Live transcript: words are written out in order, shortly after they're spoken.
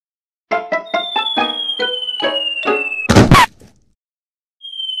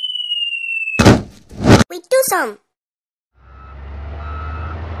do some.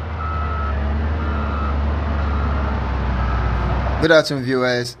 Good afternoon,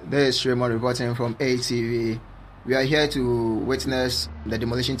 viewers. This is Raymond reporting from ATV. We are here to witness the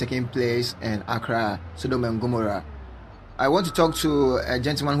demolition taking place in Accra, Sodom and Gomorrah. I want to talk to a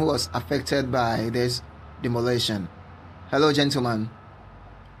gentleman who was affected by this demolition. Hello, gentleman.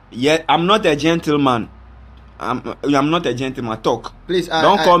 Yeah, I'm not a gentleman. I'm not a gentleman. Talk. Please,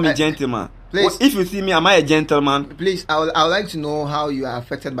 don't call me gentleman. Please, if you see me, am I a gentleman? Please, I would like to know how you are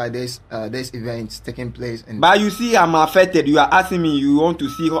affected by this event taking place. But you see, I'm affected. You are asking me. You want to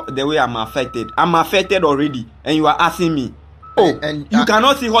see the way I'm affected. I'm affected already, and you are asking me. Oh, and you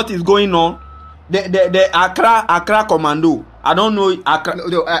cannot see what is going on. The Accra commando. I don't know Accra.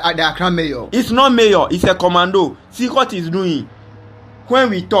 The Accra mayor. It's not mayor. It's a commando. See what he's doing. When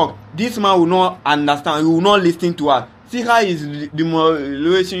we talk, this man will not understand. He will not listen to us. See how he's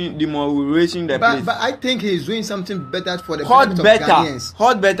demolishing the place. But I think he's doing something better for the benefit of Ghanaians.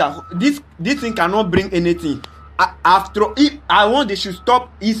 Hot better. This thing cannot bring anything. After if I want they should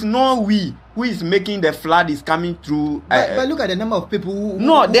stop. It's not we who is making the flood is coming through. But look at the number of people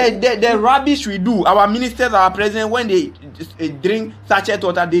the rubbish we do. Our ministers, our president, when they drink sachet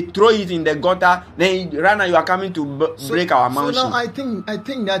water, they throw it in the gutter. Then right now you are coming to break our mountain. So now I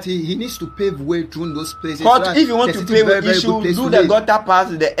think that he needs to pave way through those places. But so if you want to pave way, you should do the gutter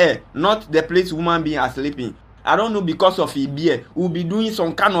past the air, not the place human beings are sleeping. I don't know, because of his beer, we'll be doing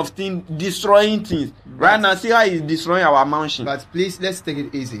some kind of thing, destroying things. Right now, see how he's destroying our mountain. But please, let's take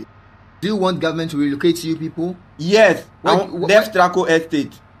it easy. Do you want government to relocate you people? Yes. I want Def Traco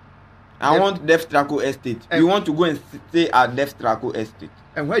Estate. I want Def Traco Estate. You want to go and stay at Def Traco Estate.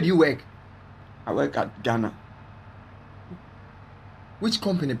 And where do you work? I work at Ghana. Which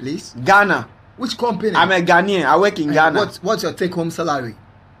company, please? Ghana. Which company? I'm a Ghanaian. I work in Ghana. What's your take-home salary?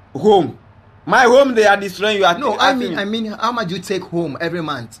 Home. My home, they are destroying you. I mean, how much you take home every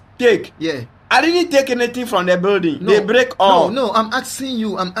month? Take? Yeah. I didn't take anything from the building. No, they break all. No, I'm asking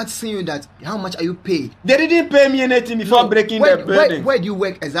you that how much are you paid? They didn't pay me anything before breaking the building. Where do you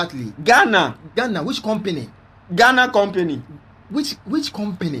work exactly? Ghana. Ghana, which company? Ghana company. Which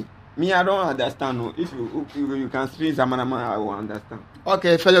company? Me, I don't understand. No. If you can speak Zamanama, I will understand.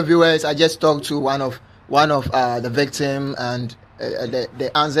 Okay, fellow viewers, I just talked to one of the victim, and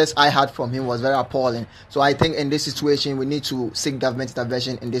the answers I had from him was very appalling. So I think in this situation we need to seek government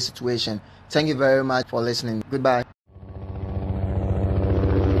intervention in this situation. Thank you very much for listening. Goodbye.